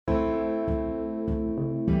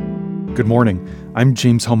Good morning. I'm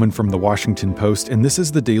James Hohmann from The Washington Post, and this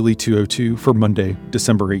is the Daily 202 for Monday,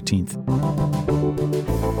 December 18th.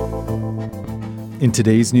 In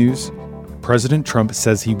today's news, President Trump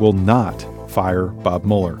says he will not fire Bob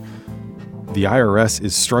Mueller. The IRS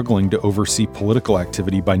is struggling to oversee political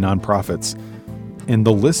activity by nonprofits, and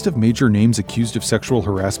the list of major names accused of sexual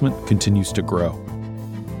harassment continues to grow.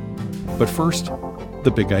 But first,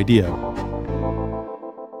 the big idea.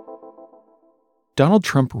 Donald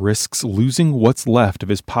Trump risks losing what's left of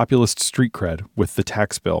his populist street cred with the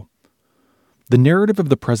tax bill. The narrative of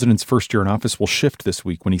the president's first year in office will shift this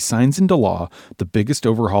week when he signs into law the biggest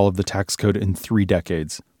overhaul of the tax code in 3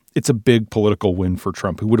 decades. It's a big political win for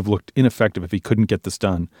Trump, who would have looked ineffective if he couldn't get this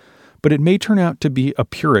done. But it may turn out to be a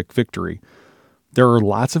Pyrrhic victory. There are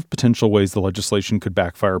lots of potential ways the legislation could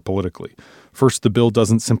backfire politically. First, the bill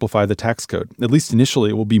doesn't simplify the tax code. At least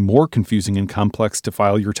initially, it will be more confusing and complex to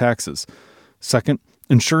file your taxes. Second,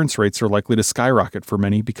 insurance rates are likely to skyrocket for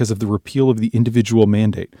many because of the repeal of the individual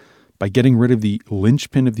mandate. By getting rid of the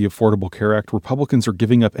linchpin of the Affordable Care Act, Republicans are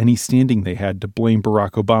giving up any standing they had to blame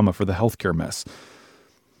Barack Obama for the healthcare mess.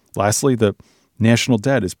 Lastly, the national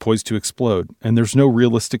debt is poised to explode, and there's no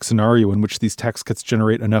realistic scenario in which these tax cuts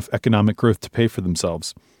generate enough economic growth to pay for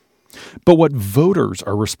themselves. But what voters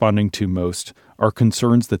are responding to most are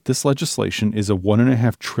concerns that this legislation is a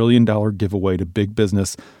 $1.5 trillion giveaway to big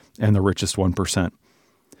business and the richest 1%.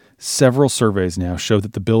 Several surveys now show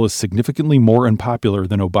that the bill is significantly more unpopular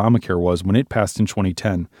than Obamacare was when it passed in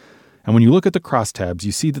 2010. And when you look at the crosstabs,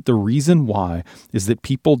 you see that the reason why is that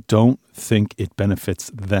people don't think it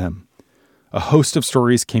benefits them. A host of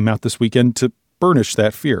stories came out this weekend to burnish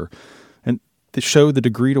that fear, and they show the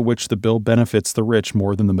degree to which the bill benefits the rich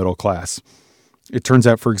more than the middle class. It turns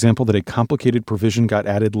out, for example, that a complicated provision got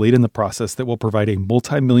added late in the process that will provide a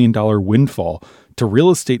multi-million-dollar windfall to real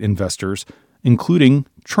estate investors, including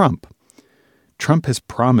Trump. Trump has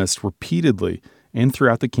promised repeatedly and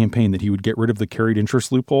throughout the campaign that he would get rid of the carried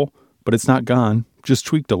interest loophole, but it's not gone, just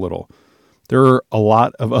tweaked a little. There are a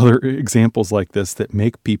lot of other examples like this that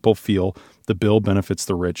make people feel the bill benefits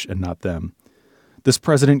the rich and not them. This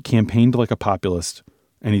president campaigned like a populist,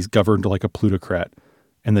 and he's governed like a plutocrat,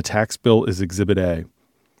 and the tax bill is Exhibit A.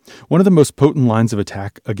 One of the most potent lines of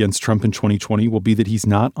attack against Trump in 2020 will be that he's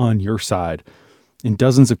not on your side. In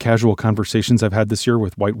dozens of casual conversations I've had this year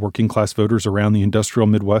with white working-class voters around the industrial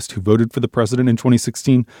Midwest who voted for the president in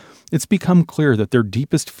 2016, it's become clear that their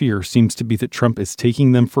deepest fear seems to be that Trump is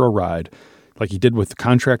taking them for a ride, like he did with the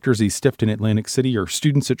contractors he stiffed in Atlantic City or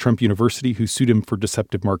students at Trump University who sued him for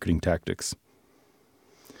deceptive marketing tactics.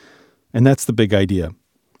 And that's the big idea.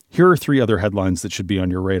 Here are 3 other headlines that should be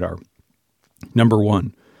on your radar. Number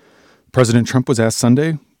 1, President Trump was asked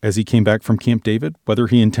Sunday, as he came back from Camp David, whether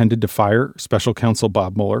he intended to fire special counsel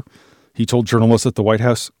Bob Mueller. He told journalists at the White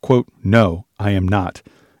House, quote, "No, I am not."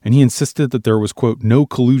 And he insisted that there was, quote, "no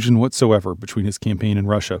collusion whatsoever between his campaign and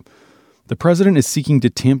Russia." The president is seeking to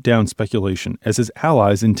tamp down speculation as his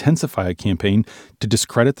allies intensify a campaign to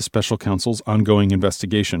discredit the special counsel's ongoing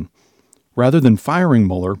investigation. Rather than firing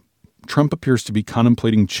Mueller, Trump appears to be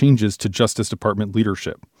contemplating changes to Justice Department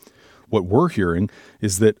leadership. What we're hearing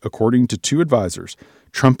is that, according to 2 advisors,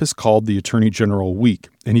 Trump has called the Attorney General weak,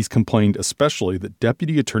 and he's complained especially that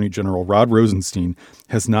Deputy Attorney General Rod Rosenstein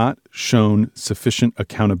has not shown sufficient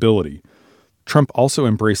accountability. Trump also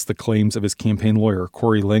embraced the claims of his campaign lawyer,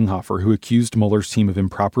 Corey Langhofer, who accused Mueller's team of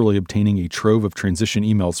improperly obtaining a trove of transition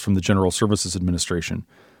emails from the General Services Administration.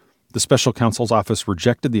 The special counsel's office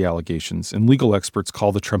rejected the allegations, and legal experts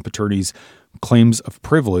call the Trump attorney's claims of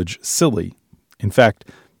privilege silly. In fact,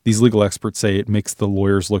 these legal experts say it makes the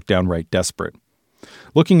lawyers look downright desperate.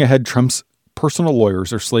 Looking ahead, Trump's personal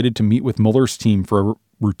lawyers are slated to meet with Mueller's team for a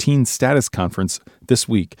routine status conference this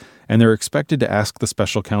week, and they're expected to ask the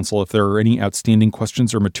special counsel if there are any outstanding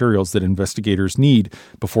questions or materials that investigators need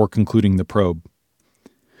before concluding the probe.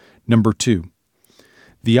 Number 2,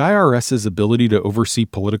 the IRS's ability to oversee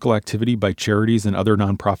political activity by charities and other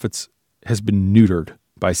nonprofits has been neutered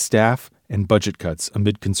by staff and budget cuts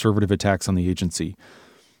amid conservative attacks on the agency.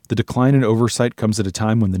 The decline in oversight comes at a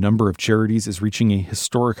time when the number of charities is reaching a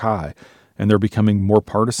historic high, and they're becoming more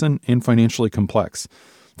partisan and financially complex.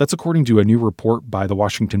 That's according to a new report by The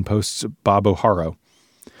Washington Post's Bob O'Hara.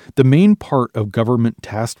 The main part of government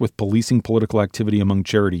tasked with policing political activity among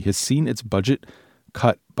charity has seen its budget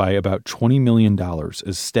cut by about $20 million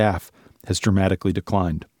as staff has dramatically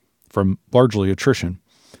declined, from largely attrition.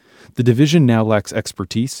 The division now lacks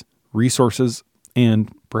expertise, resources,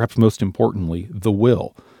 and, perhaps most importantly, the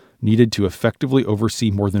will needed to effectively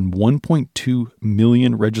oversee more than 1.2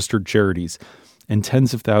 million registered charities and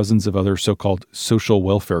tens of thousands of other so-called social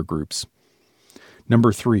welfare groups.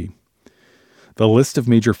 Number 3, The list of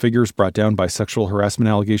major figures brought down by sexual harassment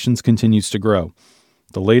allegations continues to grow.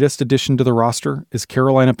 The latest addition to the roster is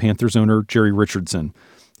Carolina Panthers owner Jerry Richardson.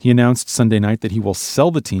 He announced Sunday night that he will sell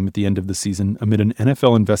the team at the end of the season amid an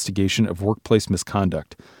NFL investigation of workplace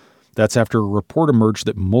misconduct. That's after a report emerged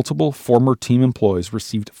that multiple former team employees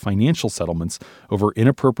received financial settlements over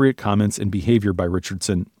inappropriate comments and behavior by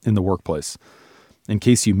Richardson in the workplace. In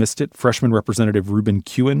case you missed it, freshman Representative Ruben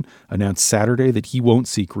Kuen announced Saturday that he won't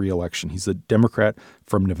seek re-election. He's a Democrat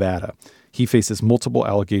from Nevada. He faces multiple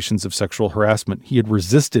allegations of sexual harassment. He had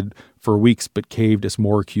resisted for weeks but caved as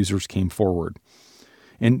more accusers came forward.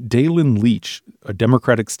 And Dalen Leach, a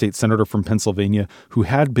Democratic state senator from Pennsylvania who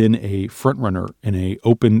had been a frontrunner in an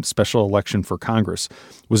open special election for Congress,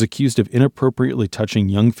 was accused of inappropriately touching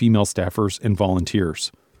young female staffers and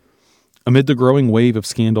volunteers. Amid the growing wave of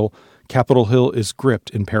scandal, Capitol Hill is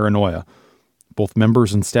gripped in paranoia. Both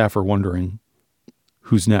members and staff are wondering,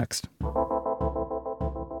 who's next?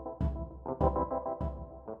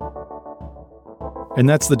 And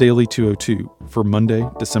that's the Daily 202 for Monday,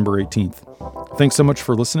 December 18th. Thanks so much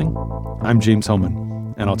for listening. I'm James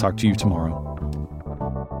Hohmann, and I'll talk to you tomorrow.